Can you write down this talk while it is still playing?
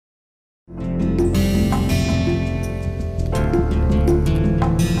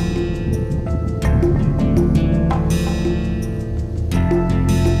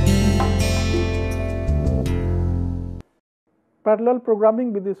Parallel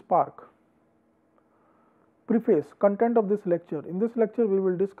programming with Spark. Preface. Content of this lecture. In this lecture, we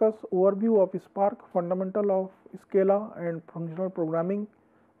will discuss overview of Spark, fundamental of Scala and functional programming,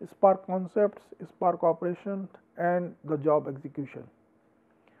 Spark concepts, Spark operations, and the job execution.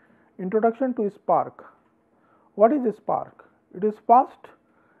 Introduction to Spark. What is Spark? It is fast,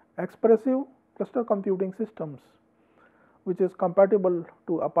 expressive cluster computing systems which is compatible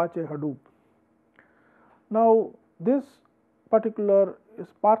to Apache Hadoop. Now, this particular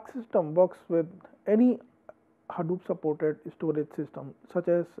Spark system works with any Hadoop supported storage system such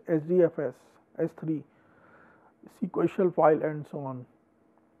as HDFS, S3, sequential file and so on,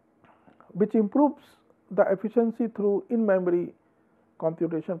 which improves the efficiency through in-memory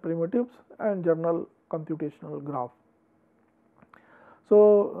computation primitives and journal computational graph.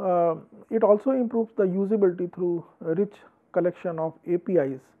 So, it also improves the usability through a rich collection of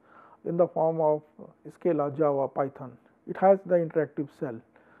APIs in the form of Scala, Java, Python. It has the interactive cell.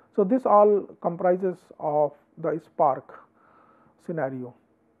 So, this all comprises of the Spark scenario.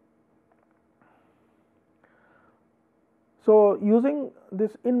 So, using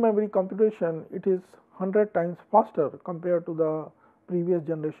this in-memory computation, it is 100 times faster compared to the previous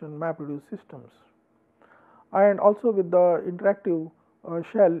generation MapReduce systems, and also with the interactive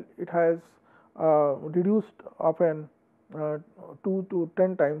shell, it has reduced often 2 to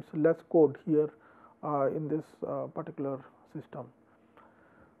 10 times less code here in this particular system.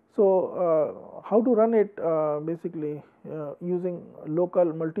 So, how to run it basically using local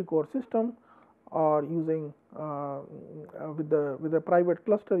multi-core system or using with a private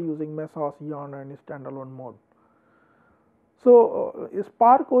cluster using Mesos, Yarn and standalone mode. So,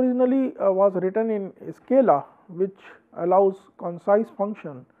 Spark originally was written in Scala, which allows concise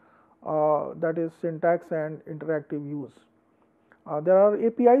function that is syntax and interactive use. There are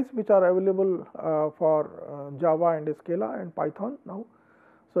APIs which are available for Java and Scala and Python now.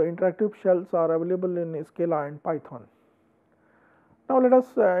 So, interactive shells are available in Scala and Python. Now, let us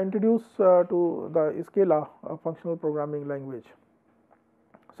introduce to the Scala functional programming language.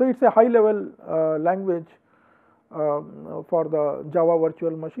 So, it is a high level language for the Java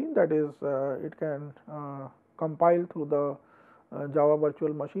virtual machine, that is it can compile through the Java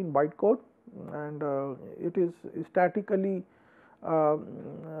virtual machine bytecode, and it is statically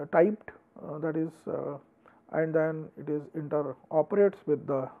typed, that is and then it is interoperates with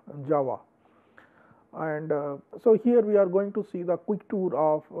the Java. And so, here we are going to see the quick tour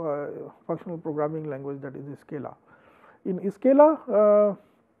of functional programming language, that is Scala. In Scala,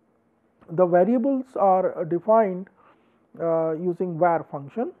 the variables are defined using var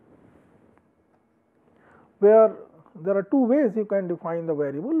function, where there are two ways you can define the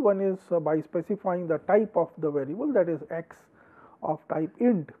variable. One is by specifying the type of the variable, that is x of type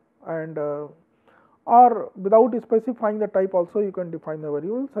int, and or without specifying the type also you can define the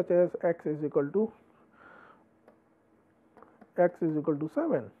variable such as x is equal to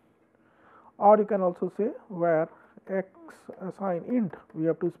 7, or you can also say where x assign int, we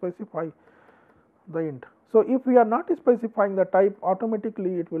have to specify the int. So, if we are not specifying the type,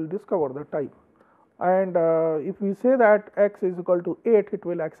 automatically it will discover the type, and if we say that x is equal to 8, it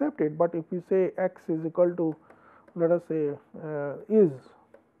will accept it, but if we say x is equal to, let us say is,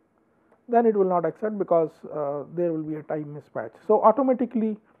 then it will not accept because there will be a time mismatch. So,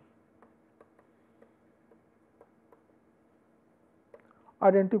 automatically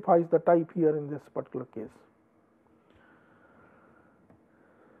identifies the type here in this particular case.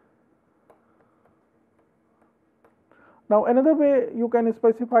 Now, another way you can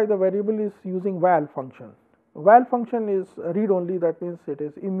specify the variable is using val function. Val function is read only, that means it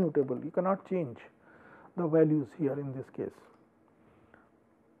is immutable, you cannot change the values here in this case.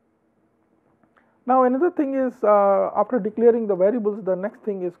 Now, another thing is after declaring the variables, the next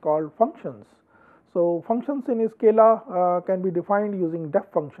thing is called functions. So, functions in Scala can be defined using def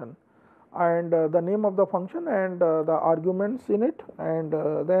function, and the name of the function and the arguments in it, and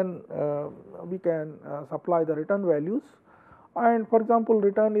then we can supply the return values, and for example,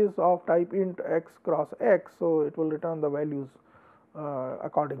 return is of type int x cross x. So, it will return the values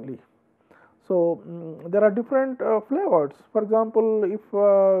accordingly. So, there are different flavors. For example, if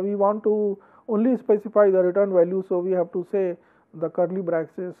we want to only specify the return value, so we have to say the curly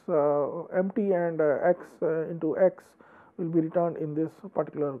brackets empty and x into x will be returned in this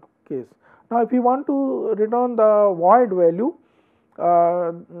particular case. Now, if you want to return the void value,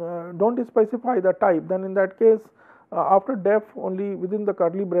 do not specify the type, then in that case after def only within the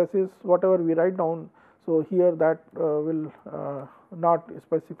curly braces whatever we write down. So, here that will not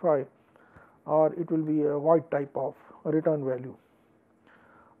specify, or it will be a void type of return value.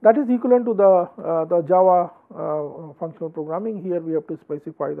 That is equivalent to the Java functional programming. Here we have to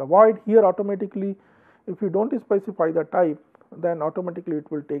specify the void. Here automatically, if you don't specify the type, then automatically it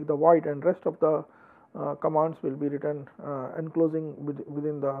will take the void, and rest of the commands will be written enclosing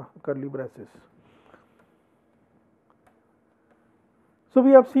within the curly braces. So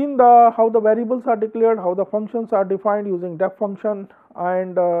we have seen how the variables are declared, how the functions are defined using def function,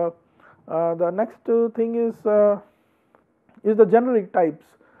 and the next thing is the generic types.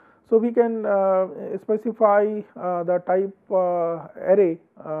 So we can specify the type array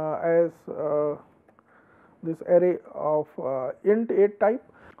as this array of int 8 type.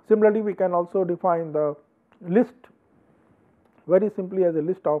 Similarly, we can also define the list very simply as a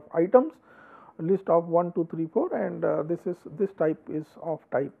list of items, list of 1, 2, 3, 4, and this type is of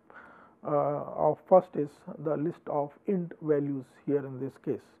type of first is the list of int values here in this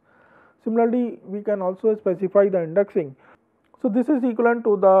case. Similarly, we can also specify the indexing. So this is equivalent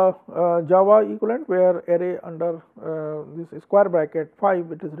to the Java equivalent, where array under this square bracket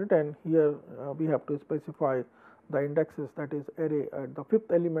 5 it is written. Here we have to specify the indexes, that is array at the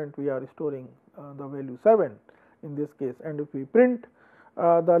 5th element we are storing the value 7 in this case, and if we print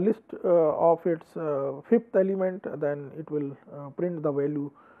the list of its 5th element, then it will print the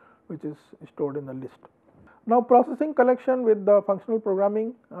value which is stored in the list. Now processing collection with the functional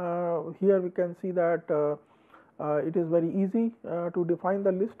programming, here we can see that it is very easy to define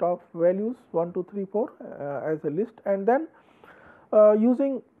the list of values 1, 2, 3, 4 as a list, and then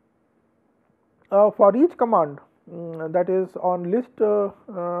using for each command that is on list,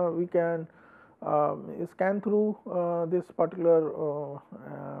 we can scan through this particular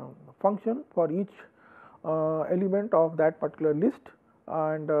function for each element of that particular list,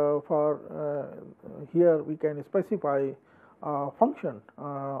 and for here we can specify function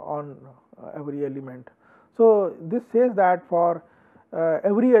on every element. So this says that for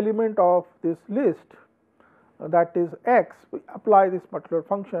every element of this list, that is x, we apply this particular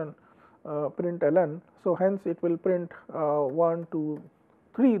function println. So hence it will print 1, 2,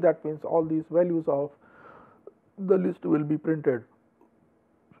 3, that means all these values of the list will be printed.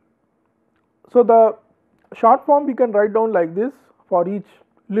 So the short form we can write down like this: for each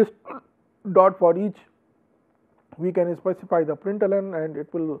list dot for each, we can specify the println, and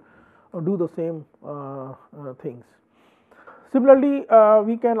it will do the same things. Similarly,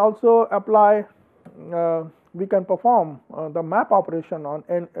 we can also apply we can perform the map operation on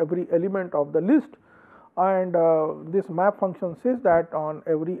every element of the list, and this map function says that on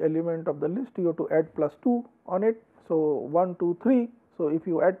every element of the list you have to add +2 on it. So 1, 2, 3. So if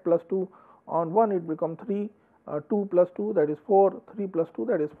you add +2 on 1, it becomes 3, 2 plus 2, that is 4, 3 plus 2,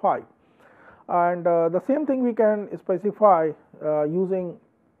 that is 5. And the same thing we can specify using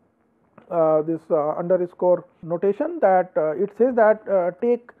this underscore notation, that it says that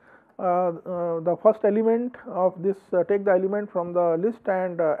take the first element of this, take the element from the list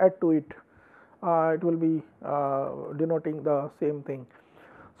and add to it. It will be denoting the same thing.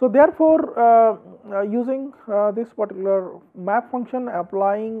 So therefore, using this particular map function,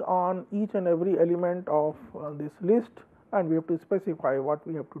 applying on each and every element of this list, and we have to specify what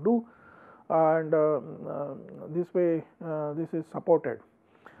we have to do, and this way this is supported.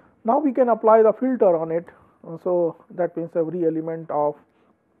 Now we can apply the filter on it. So that means every element of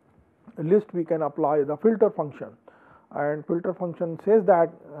list we can apply the filter function, and filter function says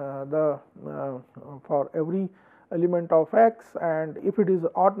that for every element of x, and if it is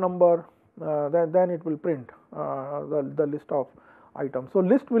odd number, then it will print the list of items. So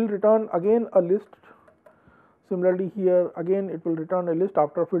list will return again a list. Similarly here again it will return a list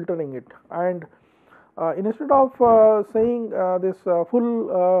after filtering it, and instead of saying this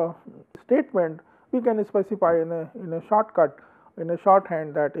full statement, we can specify in a shortcut, in a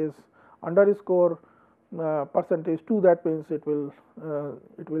shorthand, that is underscore %2. That means it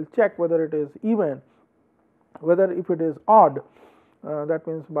will check whether it is even, whether if it is odd, that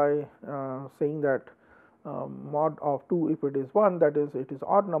means by saying that mod of 2, if it is 1, that is it is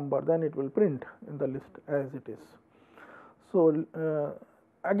odd number, then it will print in the list as it is. So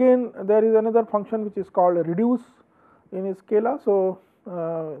again there is another function which is called reduce in Scala. So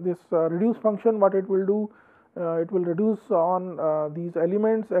this reduce function, what it will do, it will reduce on these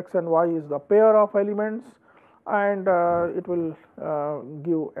elements. X and y is the pair of elements, and it will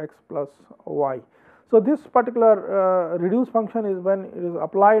give x plus y. So this particular reduce function is when it is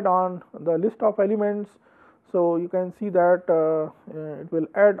applied on the list of elements. So you can see that it will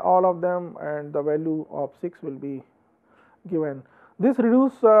add all of them, and the value of 6 will be given. This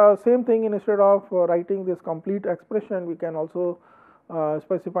reduce, same thing, instead of writing this complete expression, we can also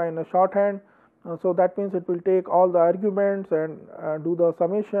specify in a shorthand So that means it will take all the arguments and do the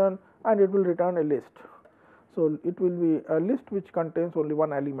summation, and it will return a list. So it will be a list which contains only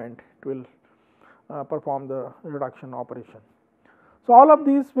one element. It will perform the reduction operation. So all of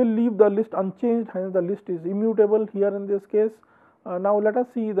these will leave the list unchanged, hence the list is immutable here in this case. Now let us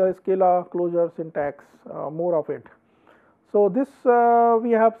see the Scala closure syntax, more of it. So this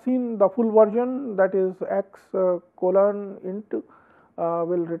we have seen the full version, that is x colon int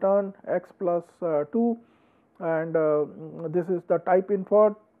will return x plus 2, and this is the type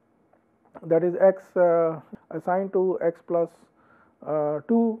inferred, that is x assigned to x plus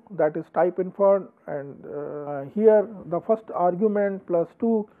 2, that is type inferred, and here the first argument plus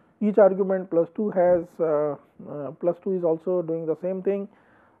 2, each argument plus 2 has plus 2 is also doing the same thing,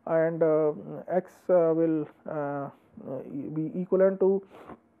 and x will be equivalent to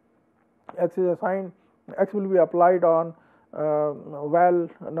x is assigned, x will be applied on val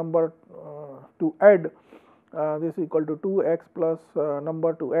number to add, this is equal to 2x plus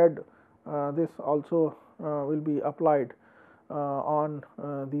number to add, this also will be applied on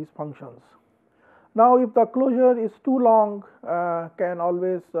these functions. Now if the closure is too long, can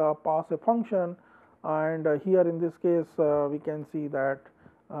always pass a function, and here in this case we can see that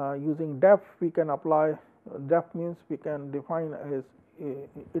using def we can apply, def means we can define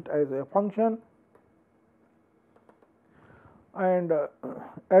it as a function, and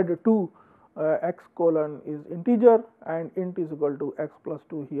add 2 x colon is integer and int is equal to x plus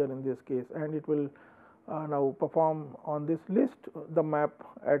 2 here in this case, and it will now perform on this list the map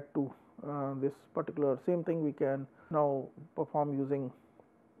add to this particular same thing we can now perform using.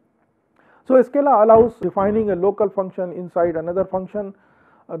 So Scala allows defining a local function inside another function.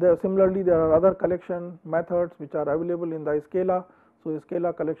 Similarly, there are other collection methods which are available in the Scala. So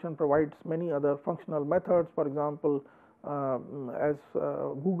Scala collection provides many other functional methods, for example as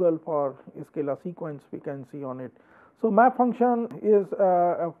Google for Scala sequence we can see on it. So map function is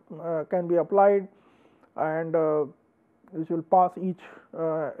can be applied, and which will pass each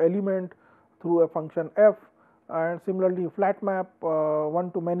element through a function f, and similarly flat map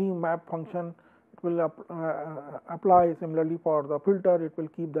one to many map function it will apply. Similarly for the filter it will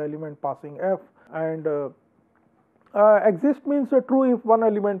keep the element passing f, and exist means true if one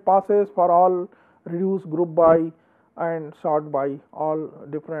element passes, for all reduce, group by and sort by, all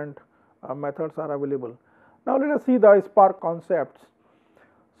different methods are available. Now let us see the Spark concepts.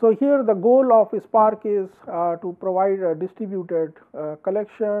 So here the goal of Spark is to provide a distributed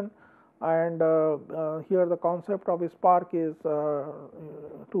collection, and here the concept of Spark is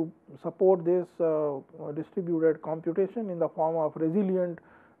to support this distributed computation in the form of resilient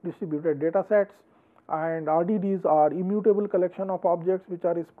distributed data sets, and RDDs are immutable collection of objects which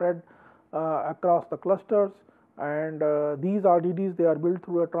are spread across the clusters, and these RDDs they are built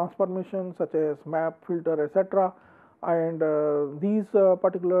through a transformation such as map, filter, etc., and these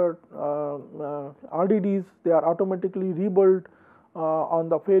particular RDDs they are automatically rebuilt on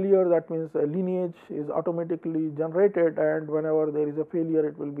the failure. That means a lineage is automatically generated, and whenever there is a failure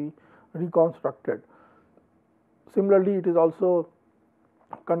it will be reconstructed. Similarly, it is also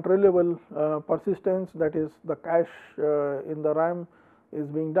controllable persistence, that is the cache in the RAM is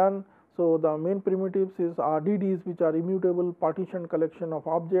being done. So the main primitives is RDDs, which are immutable partition collection of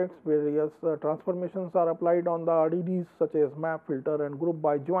objects. Various transformations are applied on the RDDs such as map, filter and group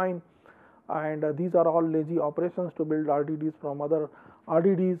by, join, and these are all lazy operations to build RDDs from other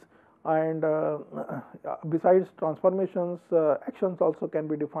RDDs. And besides transformations, actions also can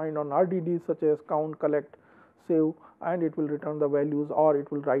be defined on RDDs such as count, collect, save, and it will return the values or it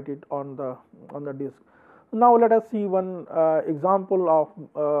will write it on the disk. Now let us see one example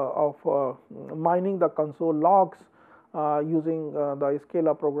of mining the console logs using the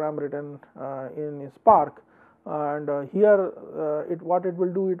Scala program written in Spark. And here what it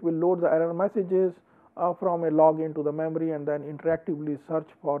will do, it will load the error messages from a log into the memory and then interactively search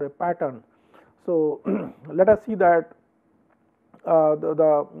for a pattern. So let us see that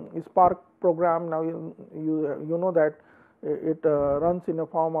the Spark program. Now you know that it runs in a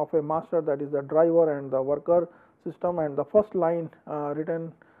form of a master, that is the driver and the worker system, and the first line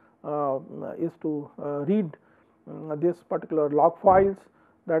written is to read this particular log files,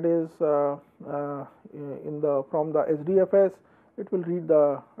 that is from the SDFS it will read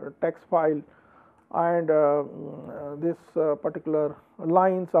the text file, and this particular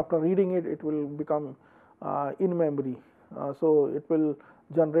lines, after reading it, it will become in memory. So it will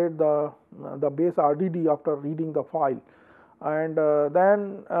generate the base RDD after reading the file, and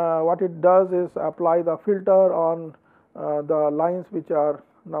then what it does is apply the filter on the lines which are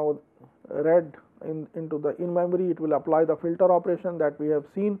now read into the in memory. It will apply the filter operation that we have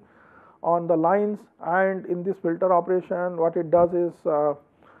seen on the lines, and in this filter operation what it does is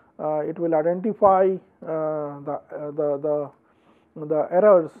it will identify the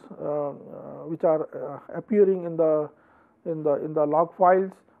errors which are appearing in the log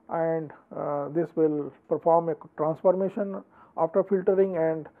files, and this will perform a transformation after filtering,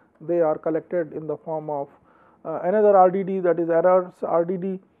 and they are collected in the form of another RDD, that is errors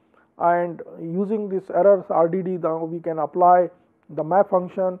RDD. And using this errors RDD, now we can apply the map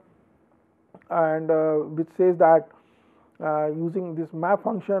function, and which says that using this map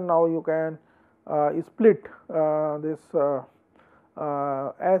function now you can split this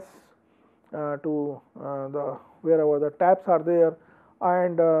S to the wherever the tabs are there,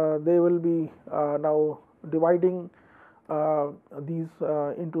 and they will be now dividing these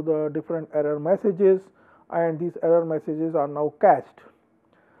into the different error messages, and these error messages are now cached.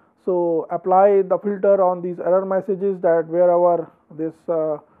 So apply the filter on these error messages, that wherever this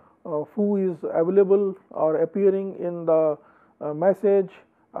foo is available or appearing in the message,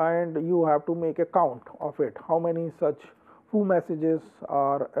 and you have to make a count of it, how many such foo messages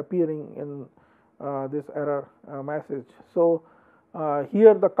are appearing in this error message. So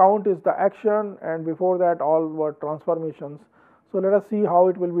here the count is the action, and before that all were transformations. So let us see how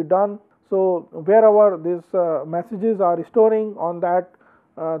it will be done. So wherever these messages are storing, on that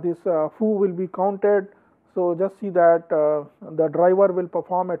this foo will be counted. So just see that the driver will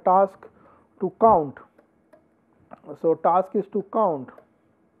perform a task to count. So task is to count.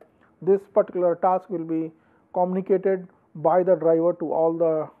 This particular task will be communicated by the driver to all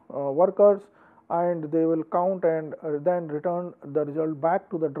the workers, and they will count and then return the result back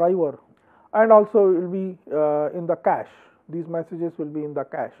to the driver, and also it will be in the cache. These messages will be in the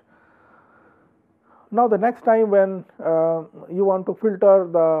cache. Now the next time when you want to filter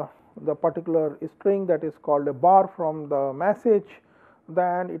the particular string that is called a bar from the message,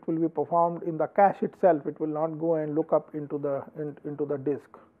 then it will be performed in the cache itself. It will not go and look up into the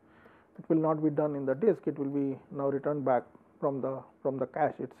disk. It will not be done in the disk. It will be now returned back from the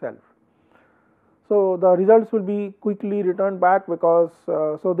cache itself. So the results will be quickly returned back, because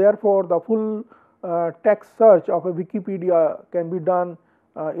so therefore the full text search of a Wikipedia can be done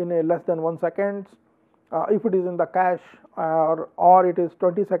in a less than 1 second if it is in the cache, or it is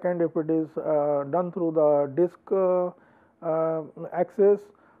 20 seconds if it is done through the disk access.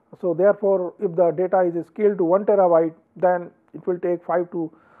 So therefore if the data is scaled to 1 terabyte, then it will take 5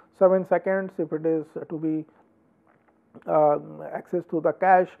 to 7 seconds if it is to be accessed to the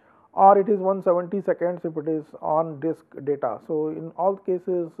cache, or it is 170 seconds if it is on disk data. So in all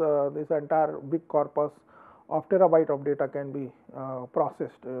cases this entire big corpus of terabyte of data can be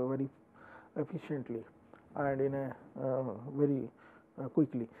processed very efficiently and in a very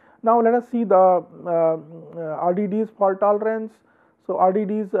quickly. Now let us see the RDD's fault tolerance. So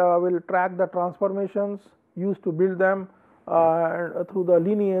RDDs will track the transformations used to build them through the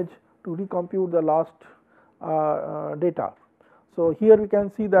lineage to recompute the last data. So here we can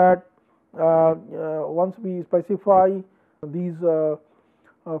see that once we specify these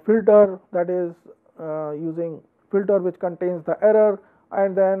filter, that is using filter which contains the error,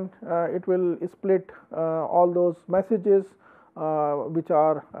 and then it will split all those messages which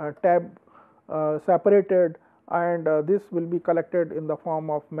are tab separated, and this will be collected in the form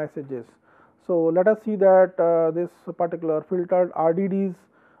of messages. So let us see that this particular filtered RDDs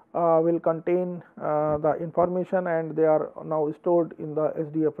will contain the information, and they are now stored in the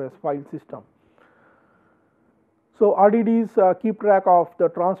SDFS file system. So RDDs keep track of the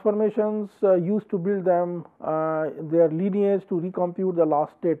transformations used to build them, their lineage to recompute the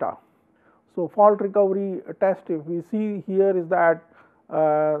lost data. So fault recovery test, if we see here, is that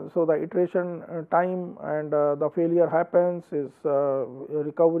so the iteration time and the failure happens is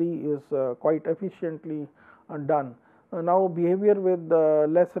recovery is quite efficiently done. Now behavior with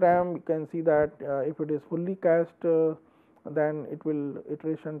less RAM, you can see that if it is fully cached, then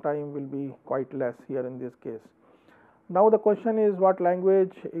iteration time will be quite less here in this case. Now the question is what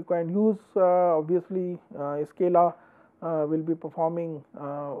language you can use. Obviously Scala will be performing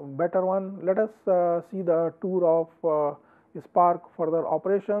better one. Let us see the tour of Spark further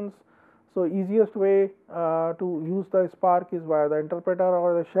operations. So easiest way to use the Spark is via the interpreter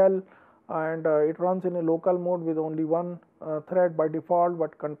or the shell, and it runs in a local mode with only one thread by default,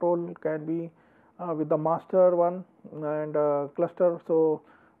 but control can be with the master one and cluster. So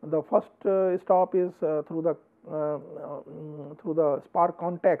the first stop is through the Spark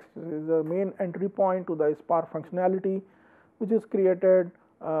context. This is the main entry point to the Spark functionality, which is created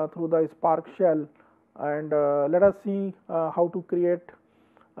through the Spark shell. And let us see how to create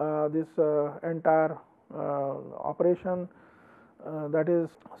this entire operation. that is,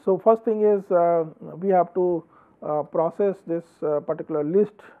 so first thing is we have to process this particular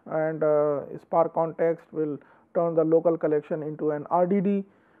list, and Spark context will turn the local collection into an RDD,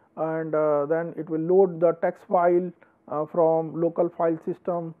 and then it will load the text file from local file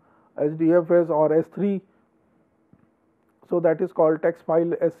system HDFS or S3. So that is called text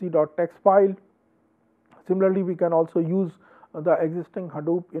file sc.text file. Similarly, we can also use the existing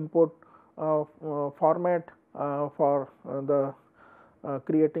Hadoop input format for the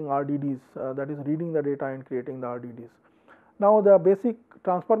creating RDDs, that is reading the data and creating the RDDs. Now the basic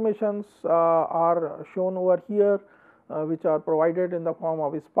transformations are shown over here, which are provided in the form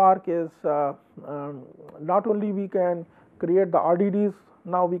of Spark. Is not only we can create the RDDs,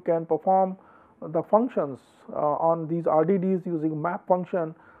 now we can perform the functions on these RDDs using map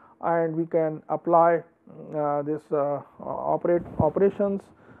function, and we can apply this operations,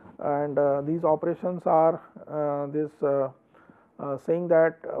 and these operations are this saying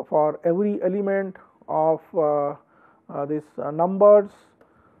that for every element of this numbers,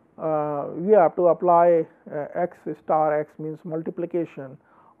 we have to apply x star x, means multiplication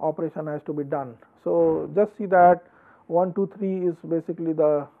operation has to be done. So just see that 1 2 3 is basically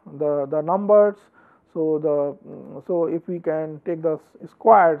the numbers. So if we can take the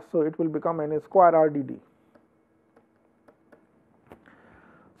squared, so it will become an square RDD.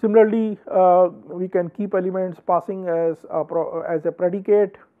 Similarly, we can keep elements passing as a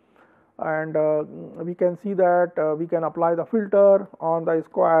predicate, and we can see that we can apply the filter on the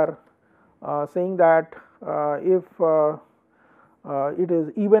square, saying that if it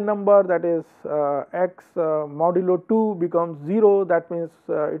is even number, that is x modulo 2 becomes 0, that means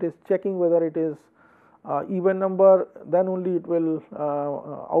it is checking whether it is even number, then only it will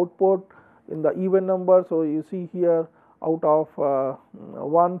output in the even number. So you see here, out of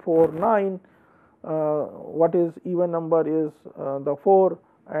 149, what is even number is the 4,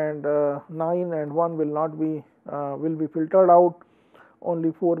 and 9 and 1 will not be will be filtered out,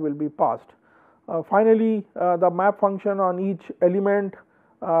 only 4 will be passed. Finally, the map function on each element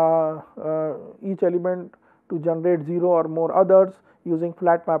to generate 0 or more others using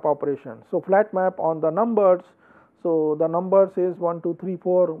flat map operation. So flat map on the numbers, so the numbers is 1 2 3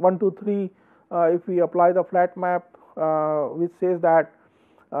 4 1 2 3. If we apply the flat map, which says that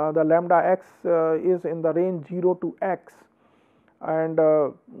the lambda x is in the range 0 to x, and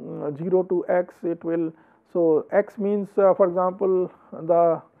 0 to x, it will, so x means for example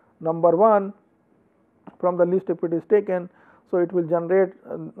the number 1 from the list, if it is taken, so it will generate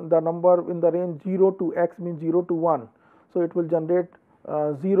the number in the range 0 to x, means 0 to 1. So it will generate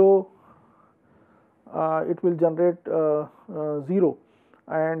 0, it will generate 0,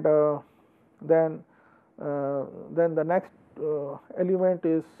 and then the next element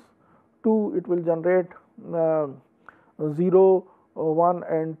is 2, it will generate 0, 1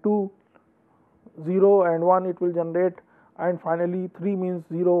 and 2, 0 and 1 it will generate, and finally 3 means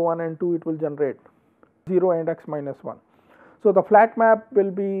 0, 1 and 2 it will generate 0 and x minus 1. So the flat map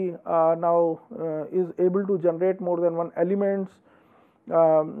will be now is able to generate more than one elements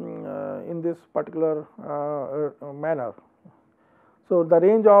in this particular manner. So the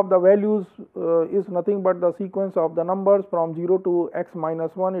range of the values is nothing but the sequence of the numbers from 0 to x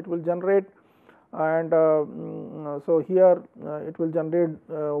minus 1 it will generate, and so here it will generate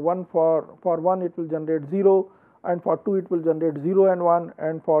 1 for 1 it will generate 0, and for 2 it will generate 0 and 1,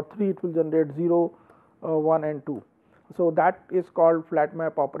 and for 3 it will generate 0, 1 and 2. So that is called flat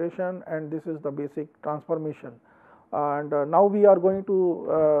map operation, and this is the basic transformation. And now we are going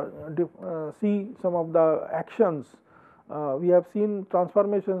to see some of the actions. We have seen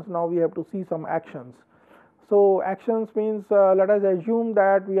transformations, now we have to see some actions. So actions means, let us assume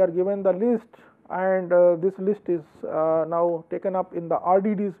that we are given the list, and this list is now taken up in the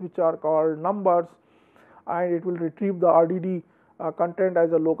RDDs, which are called numbers, and it will retrieve the RDD content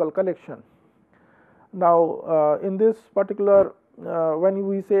as a local collection. Now in this particular, when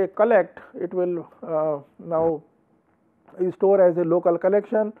we say collect, it will now store as a local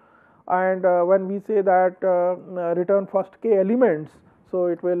collection, and when we say that return first k elements, so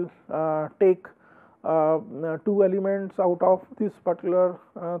it will take 2 elements out of this particular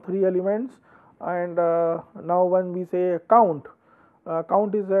 3 elements, and now when we say count,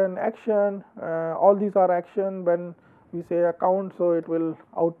 count is an action, all these are action. When we say a count, so it will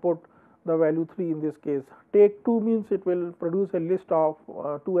output the value 3 in this case. Take 2 means it will produce a list of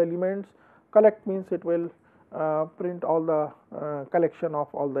 2 elements. Collect means it will print all the collection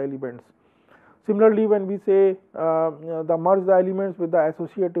of all the elements. Similarly, when we say the merge the elements with the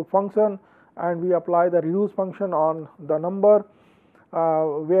associative function, and we apply the reduce function on the number,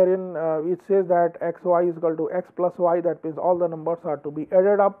 wherein it says that xy is equal to x plus y. That means all the numbers are to be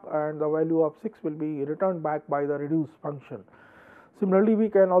added up and the value of 6 will be returned back by the reduce function. Similarly, we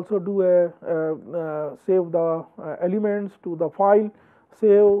can also do save the elements to the file,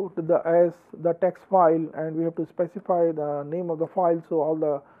 save as the text file, and we have to specify the name of the file.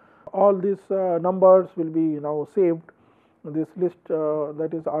 So all these numbers will be now saved. This list that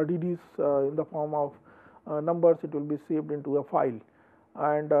is RDDs in the form of numbers, it will be saved into a file.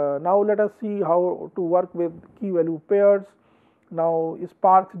 And now let us see how to work with key value pairs. Now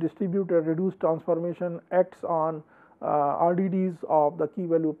sparse distributed reduced transformation acts on RDDs of the key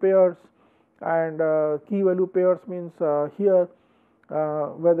value pairs, and key value pairs means here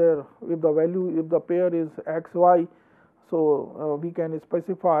whether if the pair is xy, so we can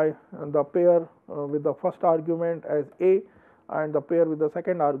specify the pair with the first argument as A and the pair with the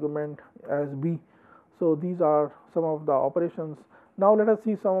second argument as B. So these are some of the operations. Now let us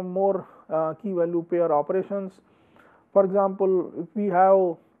see some more key value pair operations. For example, if we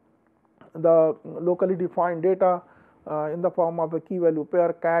have the locally defined data in the form of a key value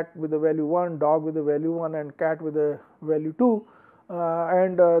pair, cat with the value 1, dog with the value 1 and cat with the value 2,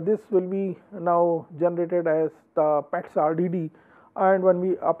 and this will be now generated as the pets RDD, and when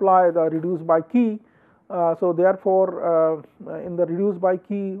we apply the reduce by key, so therefore in the reduce by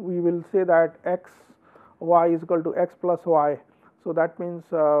key we will say that x y is equal to x plus y. So that means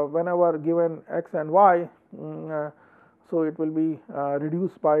whenever given x and y, so it will be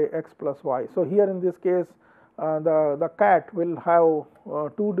reduced by x plus y. So here in this case the cat will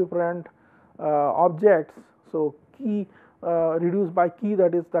have two different objects. So key reduced by key,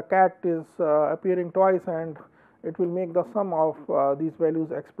 that is the cat is appearing twice and it will make the sum of these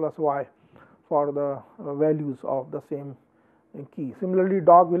values x plus y for the values of the same key. Similarly,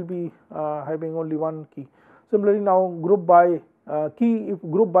 dog will be having only one key. Similarly, now group by key, if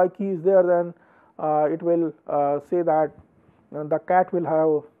group by key is there, then it will say that the cat will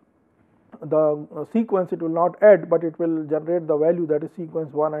have the sequence, it will not add, but it will generate the value, that is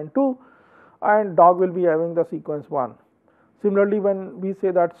sequence 1 and 2, and dog will be having the sequence 1. Similarly, when we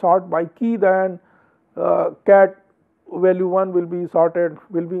say that sort by key, then cat value 1 will be sorted,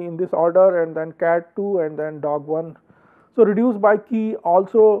 will be in this order, and then cat 2 and then dog 1. So reduce by key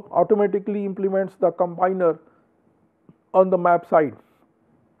also automatically implements the combiner on the map side.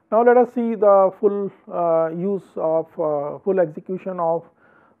 Now let us see the full use of full execution of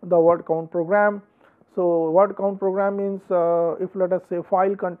the word count program. So word count program means if let us say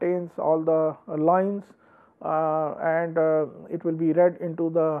file contains all the lines and it will be read into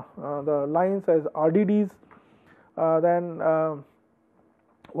the lines as RDDs, then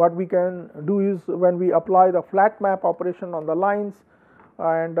what we can do is when we apply the flat map operation on the lines,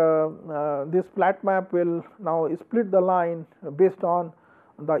 and this flat map will now split the line based on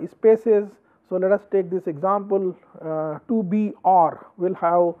the spaces. So let us take this example, 2B or will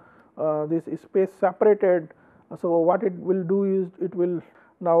have this space separated. So what it will do is it will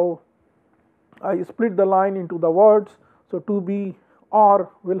now split the line into the words. So 2B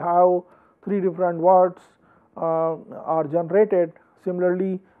or will have three different words are generated.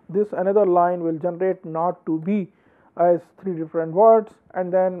 Similarly, this another line will generate not to be as three different words,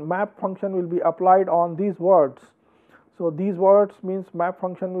 and then map function will be applied on these words. So these words means map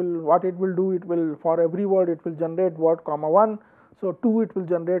function will, what it will do, it will for every word it will generate word comma 1. So 2 it will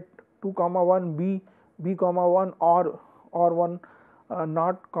generate 2 comma 1, b comma 1 or 1,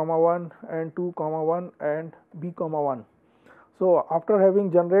 not comma 1 and 2 comma 1 and b comma 1. So after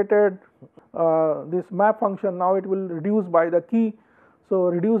having generated this map function, now it will reduce by the key. So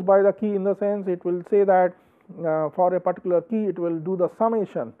reduce by the key in the sense it will say that for a particular key it will do the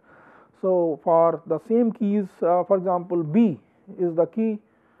summation. So for the same keys, for example B is the key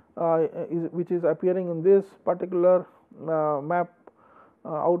which is appearing in this particular map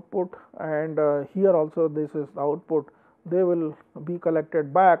output, and here also this is the output. They will be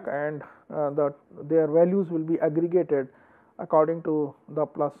collected back and their values will be aggregated according to the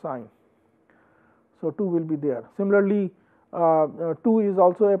plus sign. So 2 will be there. Similarly, 2 is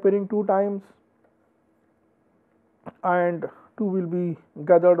also appearing 2 times, and 2 will be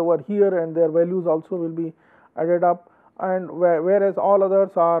gathered over here and their values also will be added up, and whereas all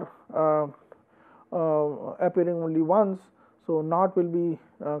others are appearing only once. So not will be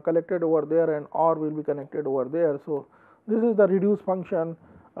collected over there and or will be connected over there. So this is the reduce function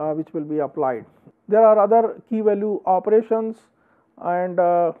which will be applied. There are other key value operations, and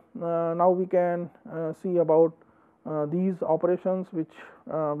now we can see about these operations which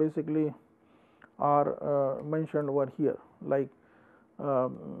basically are mentioned over here, like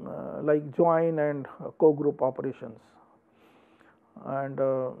join and co-group operations. and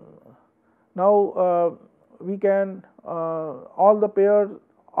now we can all the pairs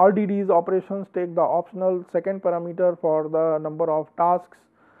RDDs operations take the optional second parameter for the number of tasks,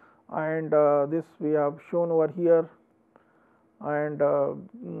 and this we have shown over here. And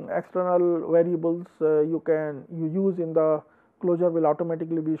external variables you use in the closure will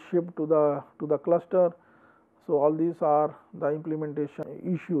automatically be shipped to the cluster. So all these are the implementation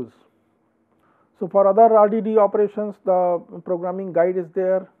issues. So for other RDD operations, the programming guide is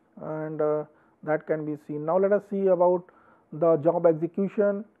there, and that can be seen. Now let us see about the job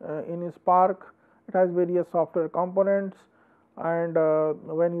execution in Spark. It has various software components, and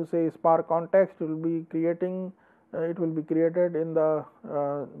when you say Spark context, it will be created in the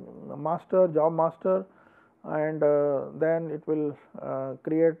master job master, and then it will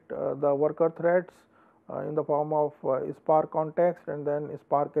create the worker threads in the form of Spark context, and then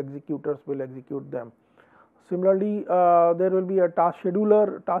Spark executors will execute them. Similarly, there will be a task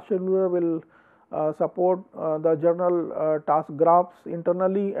scheduler. Task scheduler will support the journal task graphs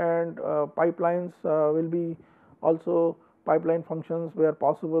internally, and pipelines will be also pipeline functions where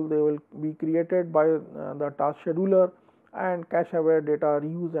possible they will be created by the task scheduler, and cache aware data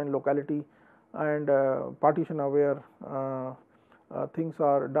reuse and locality and partition aware things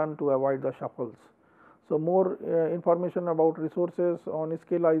are done to avoid the shuffles. So more information about resources on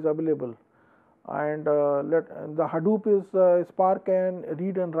Scala is available, and the Hadoop is Spark can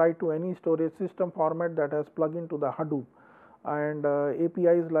read and write to any storage system format that has plugged into the Hadoop, and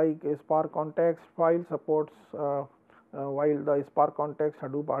APIs like Spark context file supports while the Spark context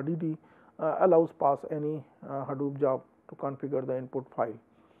Hadoop RDD allows pass any Hadoop job to configure the input file.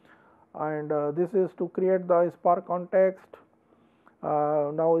 And this is to create the Spark context.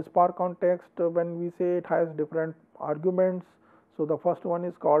 Now Spark context, when we say it has different arguments, so the first one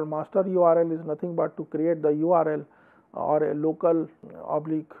is called master URL, is nothing but to create the URL or a local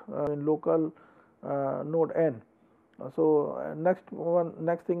oblique in local node n. So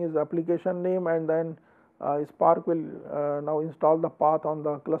next thing is application name, and then Spark will now install the path on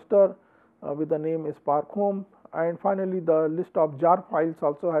the cluster with the name Spark home, and finally the list of jar files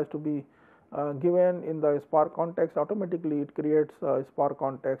also has to be given in the Spark context. Automatically it creates a Spark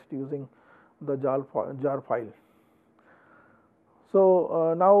context using the jar file.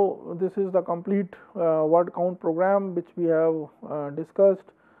 So now this is the complete word count program which we have discussed,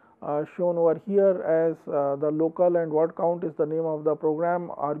 shown over here as the local and word count is the name of the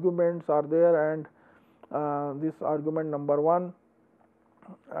program. Arguments are there, and this argument number 1,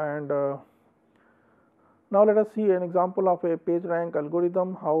 and now let us see an example of a page rank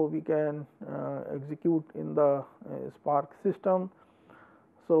algorithm, how we can execute in the Spark system.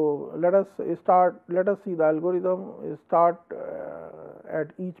 So let us see the algorithm. Start at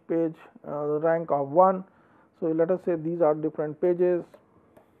each page the rank of 1. So let us say these are different pages,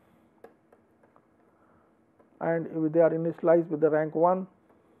 and they are initialized with the rank 1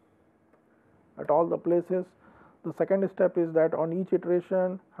 at all the places. The second step is that on each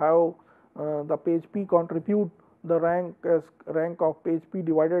iteration how the page P contribute the rank as rank of page P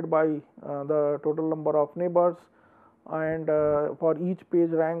divided by the total number of neighbors, and for each page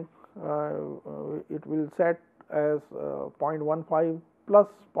rank it will set as 0.15 plus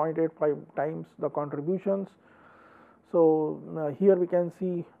 0.85 times the contributions. So here we can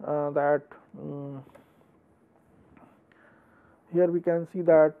see that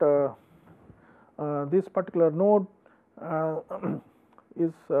this particular node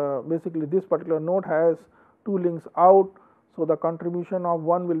is basically this particular node has 2 links out. So the contribution of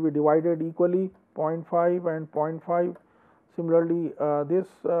 1 will be divided equally, 0.5 and 0.5. Similarly, this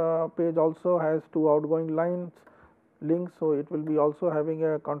page also has 2 outgoing links, so it will be also having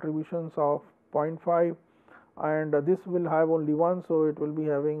a contributions of 0.5, and this will have only 1, so it will be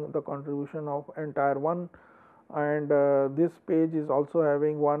having the contribution of entire 1, and this page is also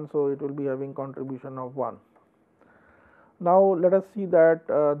having 1, so it will be having contribution of 1. Now let us see that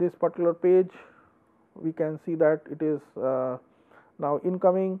this particular page, we can see that it is now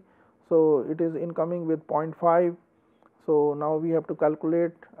incoming. So it is incoming with 0.5. So now we have to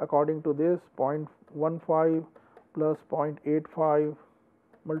calculate according to this 0.15 plus 0.85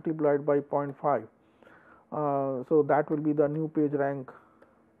 multiplied by 0.5. So that will be the new page rank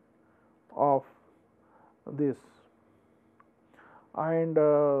of this. And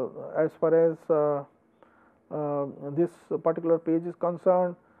as far as this particular page is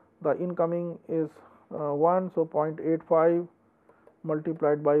concerned, the incoming is 1, so 0.85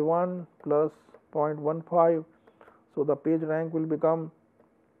 multiplied by 1 plus 0.15, so the page rank will become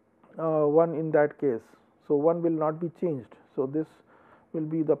 1 in that case. So 1 will not be changed, so this will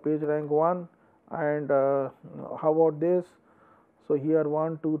be the page rank 1. And how about this? So, here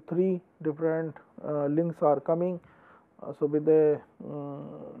 1, 2, 3 different links are coming. So, with the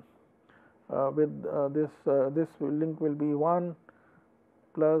this link will be 1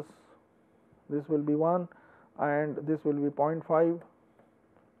 plus this will be 1 and this will be 0.5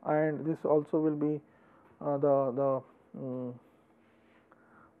 and this also will be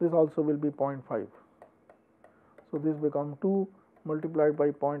this also will be 0.5. So, this becomes 2 multiplied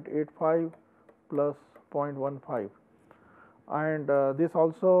by 0.85 plus 0.15 and this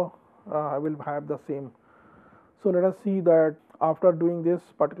also will have the same. So, let us see that after doing this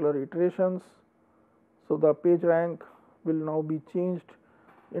particular iterations, so the page rank will now be changed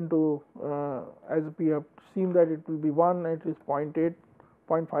into as we have seen that it will be 1, it is 0.8,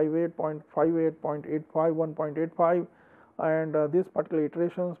 0.58, 0.58, 0.85, 1.85 and these particular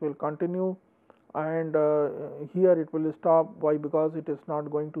iterations will continue and here it will stop. Why? Because it is not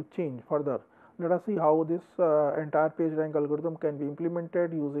going to change further. Let us see how this entire page rank algorithm can be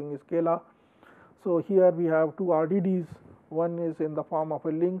implemented using Scala. So, here we have two RDDs, one is in the form of a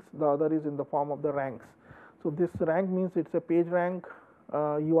links, the other is in the form of the ranks. So, this rank means it is a page rank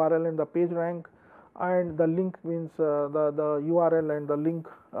URL and the page rank, and the link means the URL and the link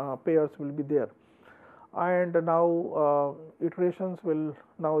pairs will be there. And now iterations will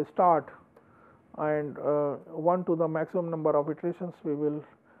now start, and 1 to the maximum number of iterations we will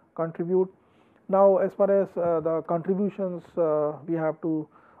contribute. Now, as far as the contributions we have to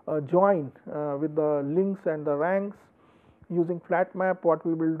join with the links and the ranks using flat map. What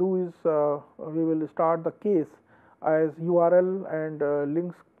we will do is we will start the case as URL and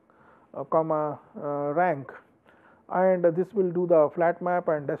links comma rank, and this will do the flat map,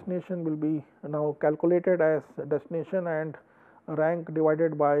 and destination will be now calculated as destination and rank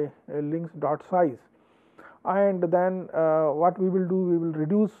divided by links dot size. And then what we will do, we will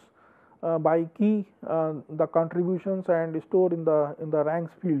reduce by key the contributions and store in the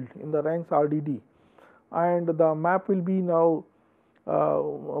ranks field, in the ranks RDD, and the map will be now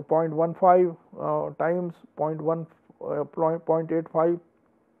 0.15 times 0.85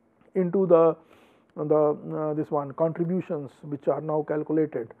 into the this one contributions which are now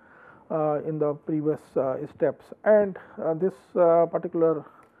calculated in the previous steps, and this particular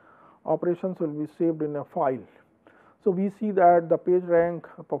operations will be saved in a file. So, we see that the page rank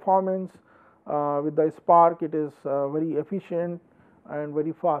performance with the Spark, it is very efficient and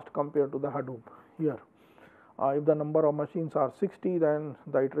very fast compared to the Hadoop here. If the number of machines are 60, then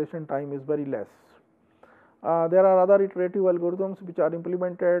the iteration time is very less. There are other iterative algorithms which are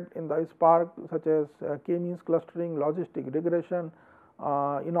implemented in the Spark, such as k-means clustering, logistic regression.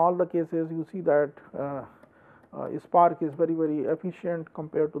 In all the cases, you see that Spark is very efficient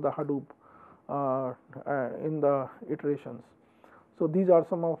compared to the Hadoop in the iterations. So, these are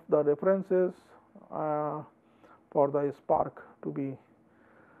some of the references for the Spark to be.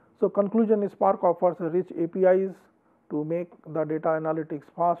 So, conclusion is Spark offers rich APIs to make the data analytics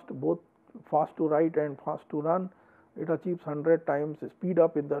fast, both fast to write and fast to run. It achieves 100 times speed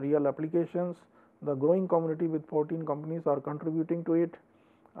up in the real applications. The growing community with 14 companies are contributing to it,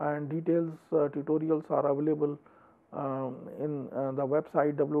 and details tutorials are available in the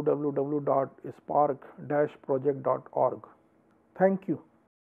website www.spark-project.org. Thank you.